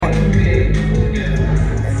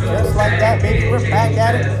back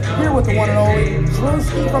at it. Here with the one and only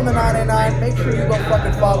Drewski from the 989. Make sure you go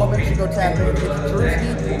fucking follow. Make sure you go tap in. It's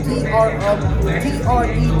Drewski,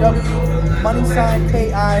 T-R-E-W, money sign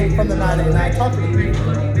K-I from the 989. Talk to me.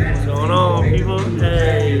 What's going on, people?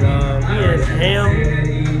 Hey, we at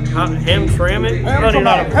Hamtramck. I don't even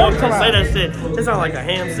know how to fucking say that shit. It sounds like a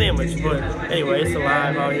ham sandwich, but anyway, it's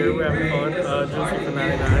alive out here. We're having fun. Juicy for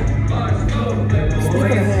 99.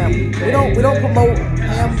 Speaking of ham, we don't promote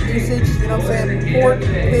ham usage, you know what I'm saying? Pork,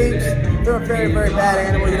 pigs, they're a very, very bad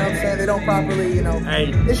animal, you know what I'm saying? They don't properly, you know. Hey,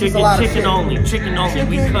 it's chicken, just a lot chicken of only, chicken only,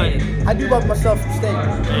 we cutting. I do love myself some steak.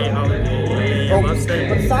 Hey,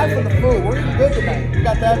 But aside from the food, we're eating good tonight. We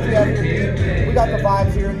got the FTF, we got the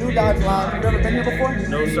vibes here, New Dodge Lounge. Have you ever been here before?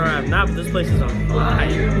 No, sir, I have not, but this place is on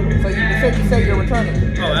fire. So you say you're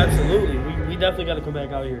returning? Oh, absolutely. We definitely got to come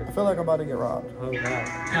back out here. I feel like I'm about to get robbed. Oh, God.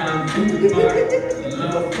 From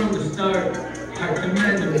the start, I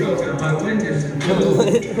command the beast of my witness and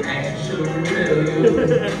show real.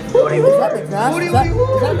 Is that McNash? Is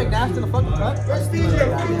that McNash in the fucking cut? That's DJ.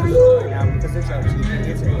 Because it's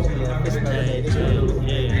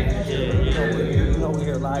we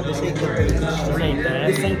here live. This ain't the beef.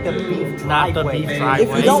 This ain't the beef. Not the beef driveway. If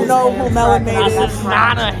you don't know who Melon made This is, is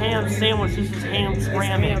not a ham sandwich. This is ham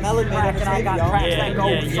Hamtramck. Melon made it, and I got tracks that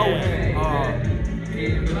go so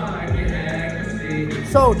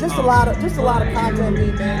So just a lot of content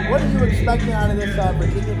being made. What are you expecting out of this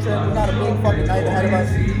Virginia trip? We got a big fucking night ahead of us.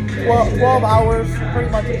 12 hours, pretty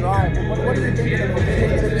much a drive. What are you thinking of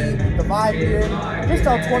Virginia's gonna be? The vibe here. Just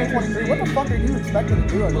out 2023. What the fuck are you expecting to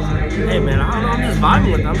do on this? Hey man, I'm just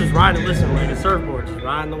vibing with it. I'm just riding, listening like a surfboard, just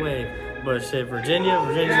riding the wave. But shit, Virginia's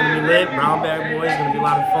gonna be lit. Brown Bag Boys gonna be a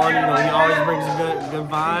lot of fun. You know, he always brings a good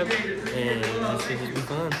vibe, and that shit just be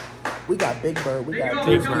fun. We got Big Bird, we got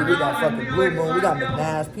Drewski, we got fucking Blue Moon, we got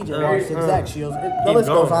McNash, PJ Larson, Zach Shields. The list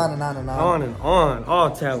goes on and on and on. On and on, all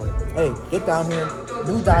talent. Hey, get down here,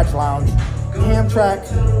 New Dodge Lounge, Hamtramck.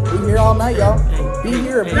 We here all night, y'all. Be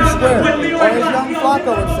here or be square. Or as young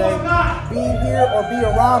Flacco would say, be here or be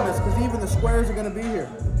around us, because even the squares are gonna be here.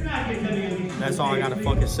 That's all I gotta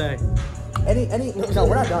fucking say. No,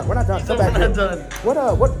 we're not done. We're not done. Come back here. Done.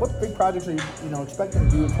 What big projects are you expecting to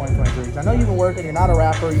do in 2023? Because I know you've been working. You're not a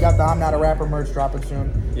rapper. You got the I'm Not a Rapper merch dropping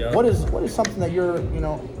soon. Yeah. What is something that you're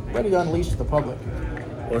ready to unleash to the public?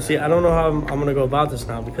 Well, see, I don't know how I'm gonna go about this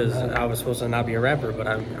now because I was supposed to not be a rapper, but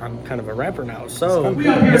I'm kind of a rapper now. So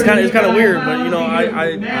it's kind of weird. But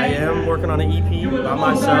I am working on an EP by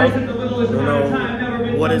myself. Don't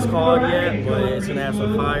know what it's called yet, but it's gonna have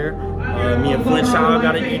some fire. Me and Flintshire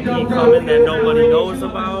got an EP coming that nobody knows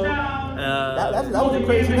about. That was a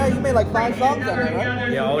crazy night. You made like 5 songs on there,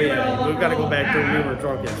 right? Yeah, oh yeah. We've got to go back through. We were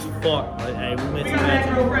drunk as fuck. But hey, we made some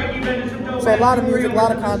magic. So a lot of music, a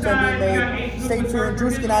lot of content being made. Stay tuned.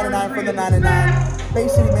 Drewski 99 from the 99. Bay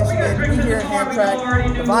City, Michigan. We here in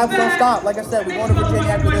Hamtramck. The vibes don't stop. Like I said, we're going to Virginia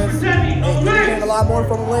after this. And you'll be hearing a lot more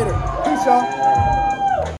from them later. Peace, y'all.